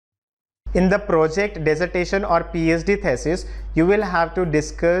In the project, dissertation or PhD thesis, you will have to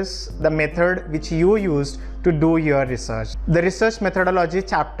discuss the method which you used to do your research. The research methodology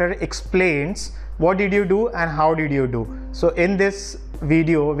chapter explains what did you do and how did you do. So in this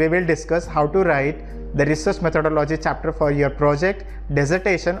video, we will discuss how to write the research methodology chapter for your project,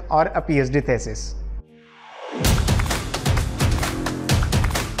 dissertation or a PhD thesis.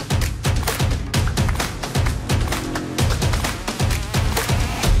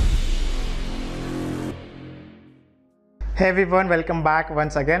 Hey everyone, welcome back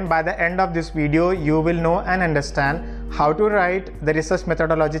once again. By the end of this video, you will know and understand how to write the research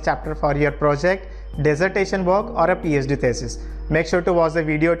methodology chapter for your project, dissertation work or a PhD thesis. Make sure to watch the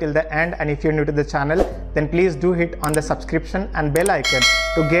video till the end, and if you're new to the channel, then please do hit on the subscription and bell icon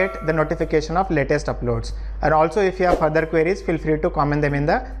to get the notification of latest uploads. And also if you have further queries, feel free to comment them in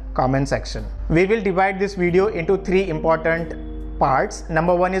the comment section. We will divide this video into three important parts.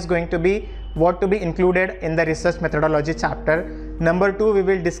 Number one is going to be what to be included in the research methodology chapter. Number two, we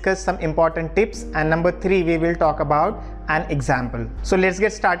will discuss some important tips, and number three, we will talk about an example. So let's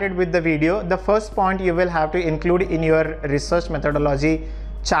get started with the video. The first point you will have to include in your research methodology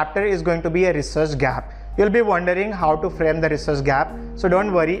chapter is going to be a research gap. You'll be wondering how to frame the research gap. So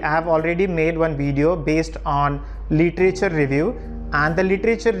don't worry, I have already made one video based on literature review, and the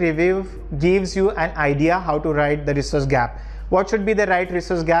literature review gives you an idea how to write the research gap. What should be the right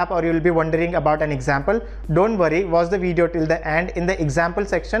research gap, or you will be wondering about an example. Don't worry, watch the video till the end. In the example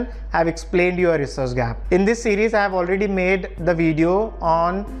section, I have explained your research gap. In this series, I have already made the video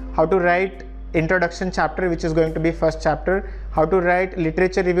on how to write introduction chapter, which is going to be first chapter, how to write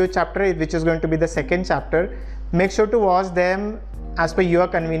literature review chapter, which is going to be the second chapter. Make sure to watch them as per your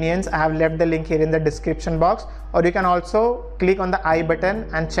convenience. I have left the link here in the description box, or you can also click on the I button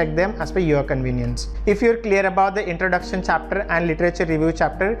and check them as per your convenience. If you're clear about the introduction chapter and literature review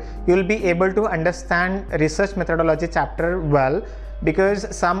chapter, you'll be able to understand research methodology chapter well,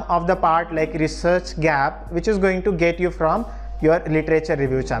 because some of the part like research gap, which is going to get you from your literature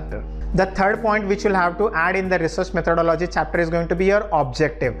review chapter. The third point which you'll have to add in the research methodology chapter is going to be your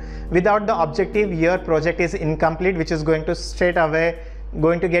objective. Without the objective, your project is incomplete, which is going to straight away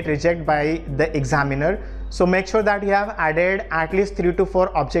get rejected by the examiner. So make sure that you have added at least 3 to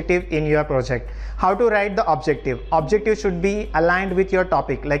 4 objectives in your project. How to write the objective? Objective should be aligned with your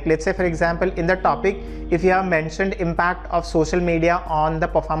topic. Like let's say for example, in the topic, if you have mentioned impact of social media on the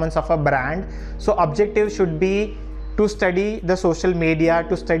performance of a brand, so objective should be to study the social media,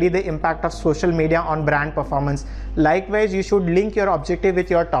 to study the impact of social media on brand performance. Likewise, you should link your objective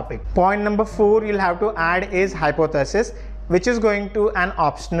with your topic. Point number 4 you'll have to add is hypothesis, which is going to an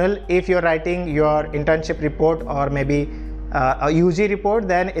optional. If you're writing your internship report or maybe a UG report,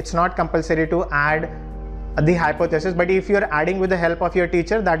 then it's not compulsory to add the hypothesis, but if you're adding with the help of your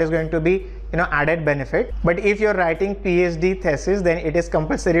teacher, that is going to be added benefit. But if you're writing PhD thesis, then it is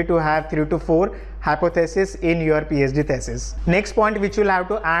compulsory to have 3 to 4 hypotheses in your PhD thesis. Next point which you'll have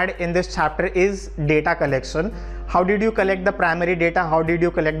to add in this chapter is data collection. How did you collect the primary data? How did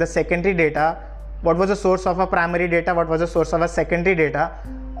you collect the secondary data? What was the source of a primary data? What was the source of a secondary data?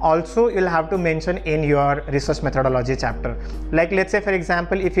 Also, you'll have to mention in your research methodology chapter. Like let's say for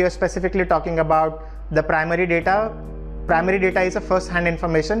example, if you're specifically talking about the primary data is a first-hand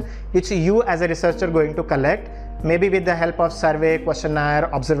information which you as a researcher going to collect, maybe with the help of survey,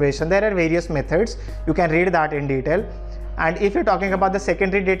 questionnaire, observation. There are various methods. You can read that in detail. And if you're talking about the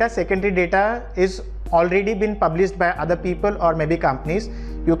secondary data is already been published by other people or maybe companies.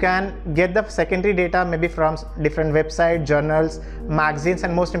 You can get the secondary data maybe from different websites, journals, magazines,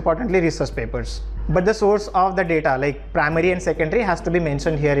 and most importantly research papers. But the source of the data like primary and secondary has to be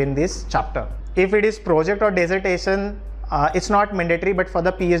mentioned here in this chapter. If it is project or dissertation, it's not mandatory, but for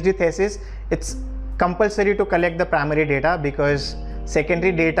the PhD thesis, it's compulsory to collect the primary data, because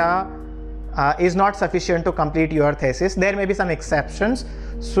secondary data is not sufficient to complete your thesis. There may be some exceptions.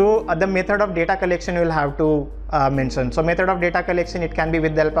 So the method of data collection you will have to mention. So method of data collection, it can be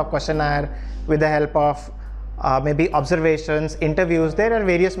with the help of questionnaire, with the help of maybe observations, interviews. There are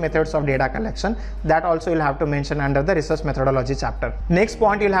various methods of data collection that also you'll have to mention under the research methodology chapter. Next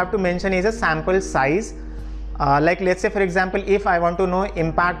point you'll have to mention is a sample size. Like let's say for example, if I want to know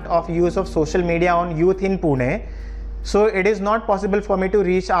impact of use of social media on youth in Pune, so it is not possible for me to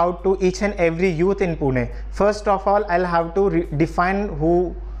reach out to each and every youth in Pune. First of all, I'll have to define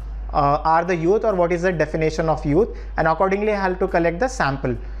who are the youth, or what is the definition of youth, and accordingly I have to collect the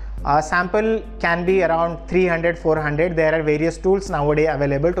sample. Sample can be around 300, 400. There are various tools nowadays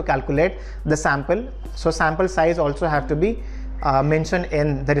available to calculate the sample. So sample size also have to be mentioned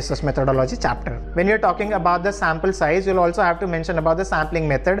in the research methodology chapter. When you're talking about the sample size, you'll also have to mention about the sampling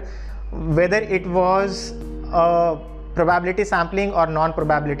method. whether it was probability sampling or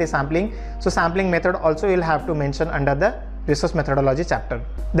non-probability sampling. So sampling method also you'll have to mention under the research methodology chapter.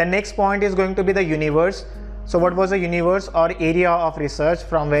 The next point is going to be the universe. So what was the universe or area of research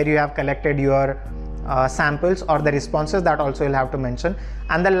from where you have collected your samples or the responses, that also you'll have to mention.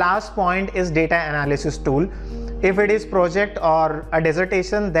 And the last point is data analysis tool. If it is project or a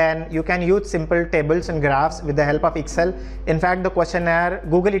dissertation, then you can use simple tables and graphs with the help of Excel. In fact, the questionnaire,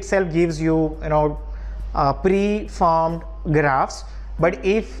 Google itself gives you, pre-formed graphs. But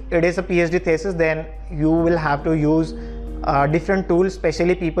if it is a PhD thesis, then you will have to use different tools,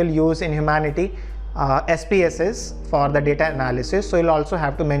 especially people use in humanity, SPSS for the data analysis. So you'll also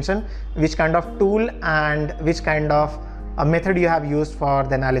have to mention which kind of tool and which kind of method you have used for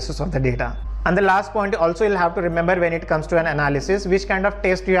the analysis of the data. And the last point also you'll have to remember when it comes to an analysis, which kind of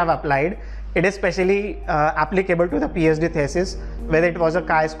test you have applied. It is especially applicable to the PhD thesis, whether it was a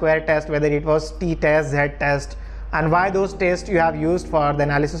chi-square test, whether it was t-test, z-test, and why those tests you have used for the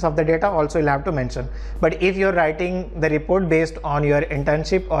analysis of the data also you'll have to mention. But if you're writing the report based on your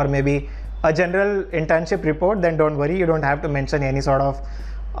internship or maybe a general internship report, then don't worry, you don't have to mention any sort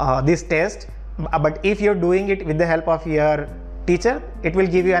of this test. But if you're doing it with the help of your teacher, it will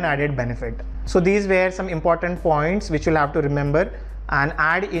give you an added benefit. So these were some important points which you'll have to remember and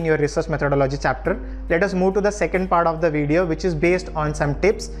add in your research methodology chapter. Let us move to the second part of the video, which is based on some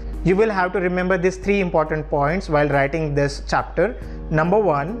tips. You will have to remember these 3 important points while writing this chapter. Number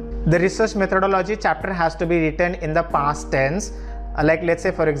 1, the research methodology chapter has to be written in the past tense. Like let's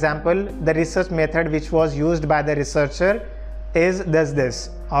say, for example, the research method which was used by the researcher is this,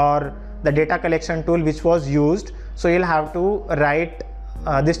 or the data collection tool which was used. So you'll have to write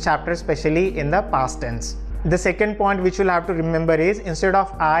this chapter especially in the past tense. The second point which you'll have to remember is, instead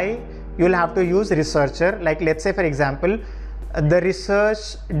of I, you'll have to use researcher. Like let's say, for example, the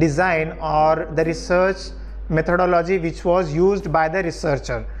research design or the research methodology which was used by the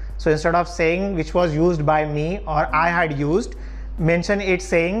researcher. So instead of saying which was used by me or I had used, mention it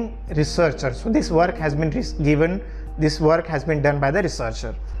saying researcher. So this work has been given, this work has been done by the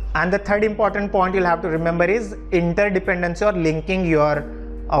researcher. And the third important point you'll have to remember is interdependency or linking your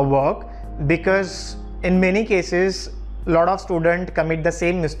work, because in many cases a lot of students commit the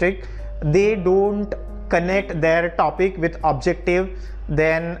same mistake. They don't connect their topic with objective,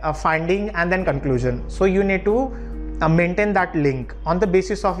 then finding, and then conclusion. So you need to maintain that link. On the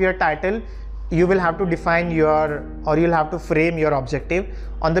basis of your title, you will have to define your, or you'll have to frame your objective.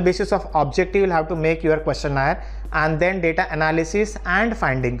 On the basis of objective, you'll have to make your questionnaire, and then data analysis and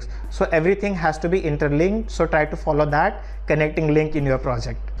findings. So everything has to be interlinked. So try to follow that connecting link in your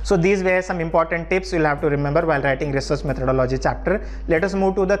project. So these were some important tips you'll have to remember while writing research methodology chapter. Let us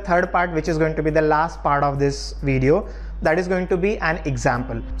move to the third part, which is going to be the last part of this video. That is going to be an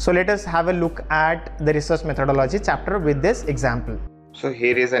example. So let us have a look at the research methodology chapter with this example. So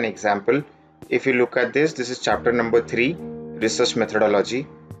here is an example. If you look at this is chapter number 3, research methodology.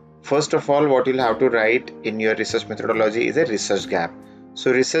 First of all, what you'll have to write in your research methodology is a research gap.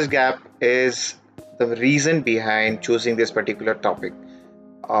 So research gap is the reason behind choosing this particular topic.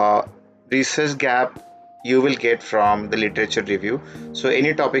 Research gap you will get from the literature review. So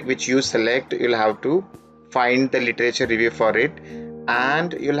any topic which you select, you'll have to find the literature review for it,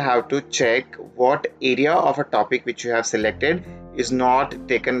 and you'll have to check what area of a topic which you have selected is not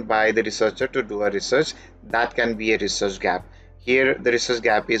taken by the researcher to do a research. That can be a research gap. Here the research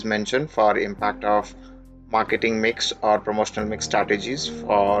gap is mentioned for impact of marketing mix or promotional mix strategies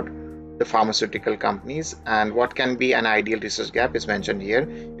for the pharmaceutical companies, and what can be an ideal research gap is mentioned here.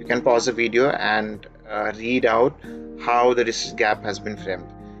 You can pause the video and read out how the research gap has been framed.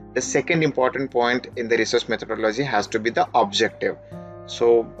 The second important point in the research methodology has to be the objective.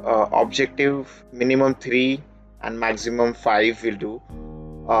 So objective minimum 3 and maximum 5 will do.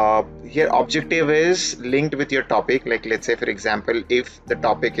 Here objective is linked with your topic. Like let's say, for example, if the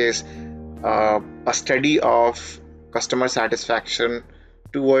topic is a study of customer satisfaction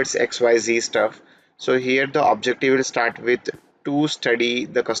towards XYZ stuff, so here the objective will start with to study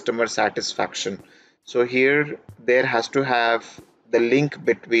the customer satisfaction. So here there has to have the link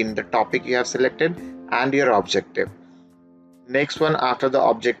between the topic you have selected and your objective. Next one after the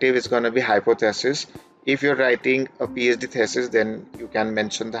objective is going to be hypothesis. If you're writing a PhD thesis, then you can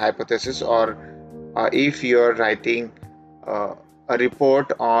mention the hypothesis, or if you're writing a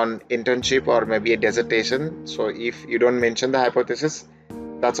report on internship or maybe a dissertation, so if you don't mention the hypothesis,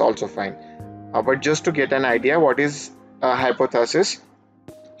 that's also fine. But just to get an idea what is a hypothesis,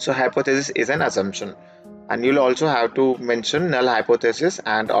 so hypothesis is an assumption, and you'll also have to mention null hypothesis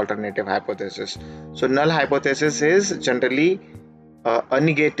and alternative hypothesis. So null hypothesis is generally a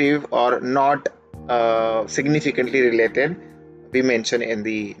negative or not significantly related, we mention in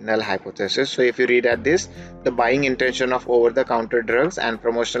the null hypothesis. So if you read at this, the buying intention of over-the-counter drugs and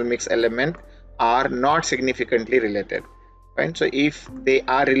promotional mix element are not significantly related, right? So if they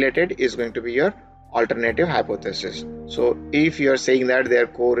are related, is going to be your alternative hypothesis. So if you are saying that they are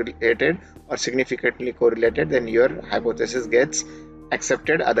correlated or significantly correlated, then your hypothesis gets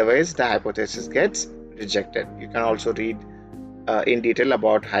accepted, otherwise the hypothesis gets rejected. You can also read in detail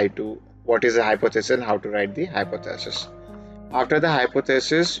about what is a hypothesis and how to write the hypothesis. After the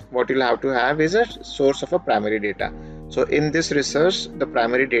hypothesis, what you'll have to have is a source of a primary data. So in this research, the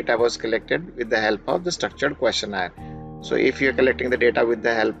primary data was collected with the help of the structured questionnaire. So if you're collecting the data with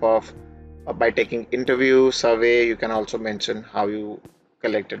the help of by taking interview, survey, you can also mention how you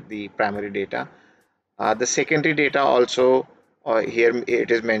collected the primary data. The secondary data also, here it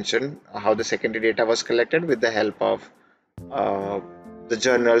is mentioned how the secondary data was collected with the help of the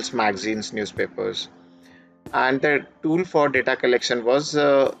journals, magazines, newspapers. And the tool for data collection was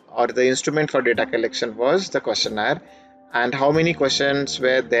or the instrument for data collection was the questionnaire, and how many questions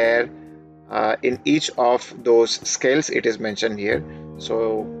were there in each of those scales, it is mentioned here.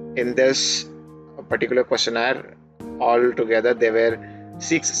 So in this particular questionnaire, altogether there were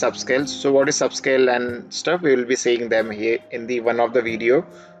 6 subscales. So what is subscale and stuff, we will be seeing them here in the one of the video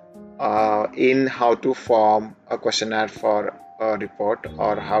in how to form a questionnaire for a report,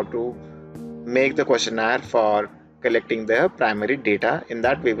 or how to make the questionnaire for collecting the primary data. In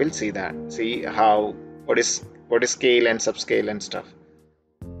that we will see how what is scale and subscale and stuff.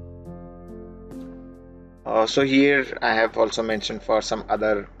 So here I have also mentioned for some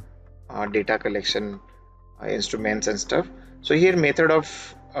other data collection instruments and stuff. So here method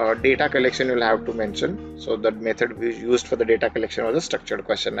of data collection you'll have to mention. So the method we used for the data collection was a structured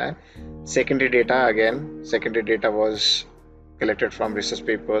questionnaire. Secondary data, again, secondary data was collected from research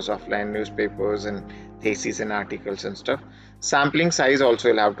papers, offline newspapers, and theses and articles and stuff. Sampling size also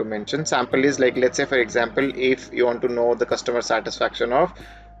you'll have to mention. Sample is like, let's say for example, if you want to know the customer satisfaction of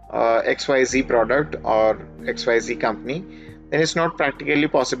XYZ product or XYZ company, then it's not practically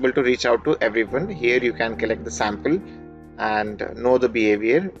possible to reach out to everyone. Here you can collect the sample and know the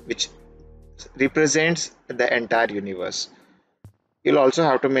behavior which represents the entire universe. You'll also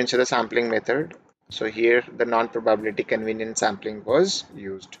have to mention the sampling method. So here the non-probability convenient sampling was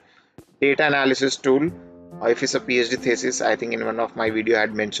used. Data analysis tool, if it's a PhD thesis, I think in one of my video I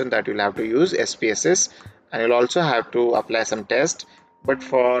had mentioned that you'll have to use SPSS, and you'll also have to apply some test. But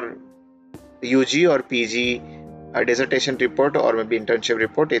for UG or PG a dissertation report or maybe internship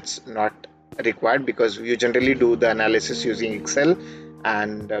report, it's not required, because you generally do the analysis using Excel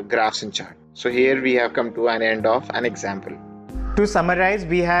and graphs and chart. So here we have come to an end of an example. To summarize,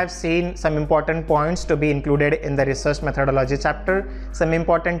 we have seen some important points to be included in the research methodology chapter, some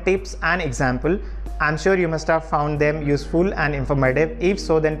important tips and example. I'm sure you must have found them useful and informative. If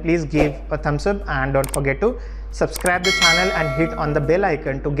so, then please give a thumbs up and don't forget to subscribe the channel and hit on the bell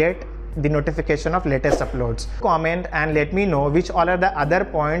icon to get the notification of latest uploads. Comment and let me know which all are the other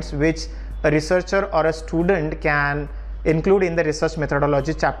points which a researcher or a student can include in the research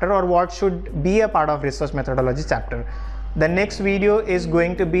methodology chapter, or what should be a part of research methodology chapter. The next video is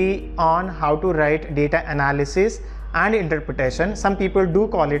going to be on how to write data analysis and interpretation. Some people do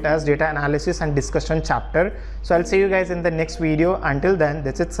call it as data analysis and discussion chapter. So I'll see you guys in the next video. Until then,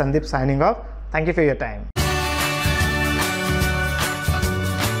 this is Sandeep signing off. Thank you for your time.